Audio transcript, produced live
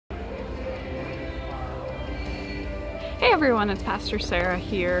Hey everyone, it's Pastor Sarah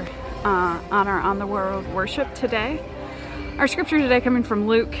here on our On the World worship today. Our scripture today, coming from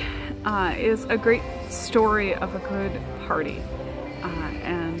Luke, is a great story of a good party.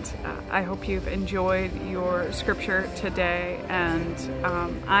 I hope you've enjoyed your scripture today. And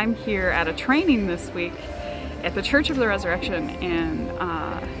I'm here at a training this week at the Church of the Resurrection in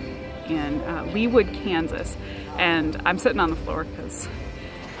Leawood, Kansas. And I'm sitting on the floor because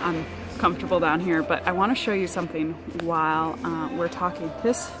I'm comfortable down here, but I want to show you something while we're talking.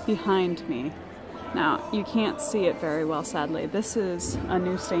 This behind me, now you can't see it very well, sadly. This is a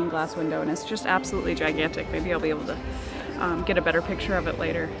new stained glass window and it's just absolutely gigantic. Maybe I'll be able to get a better picture of it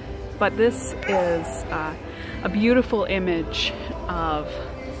later. But this is a beautiful image of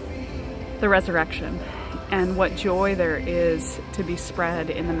the resurrection and what joy there is to be spread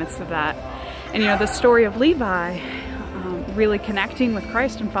in the midst of that. And you know, the story of Levi really connecting with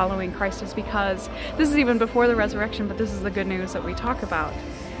Christ and following Christ is because this is even before the resurrection, but this is the good news that we talk about.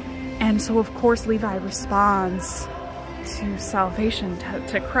 And so of course Levi responds to salvation,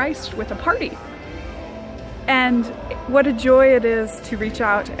 to Christ, with a party. And what a joy it is to reach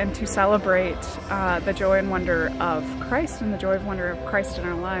out and to celebrate the joy and wonder of Christ and the joy and wonder of Christ in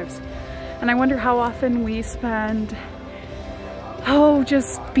our lives. And I wonder how often we spend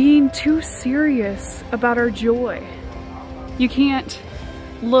just being too serious about our joy. You can't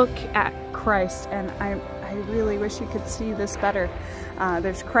look at Christ, and I really wish you could see this better.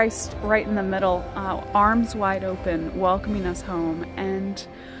 There's Christ right in the middle, arms wide open, welcoming us home, and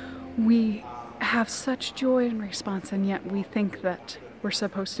we have such joy in response, and yet we think that we're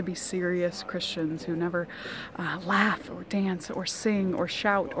supposed to be serious Christians who never laugh or dance or sing or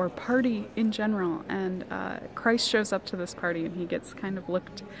shout or party in general. And Christ shows up to this party and he gets kind of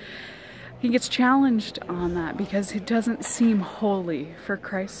he gets challenged on that because it doesn't seem holy for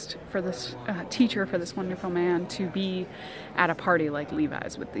Christ, for this teacher, for this wonderful man, to be at a party like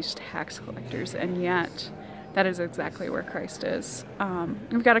Levi's with these tax collectors, and yet that is exactly where Christ is.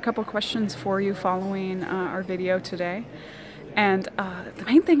 We've got a couple questions for you following our video today. And the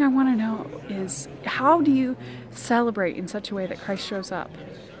main thing I want to know is, how do you celebrate in such a way that Christ shows up?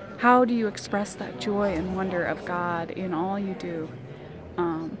 How do you express that joy and wonder of God in all you do?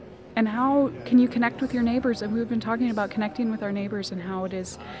 And how can you connect with your neighbors? And we've been talking about connecting with our neighbors and how it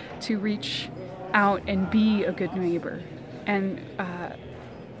is to reach out and be a good neighbor. And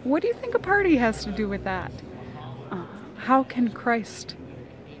what do you think a party has to do with that? How can Christ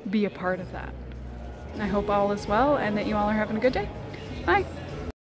be a part of that? I hope all is well and that you all are having a good day. Bye.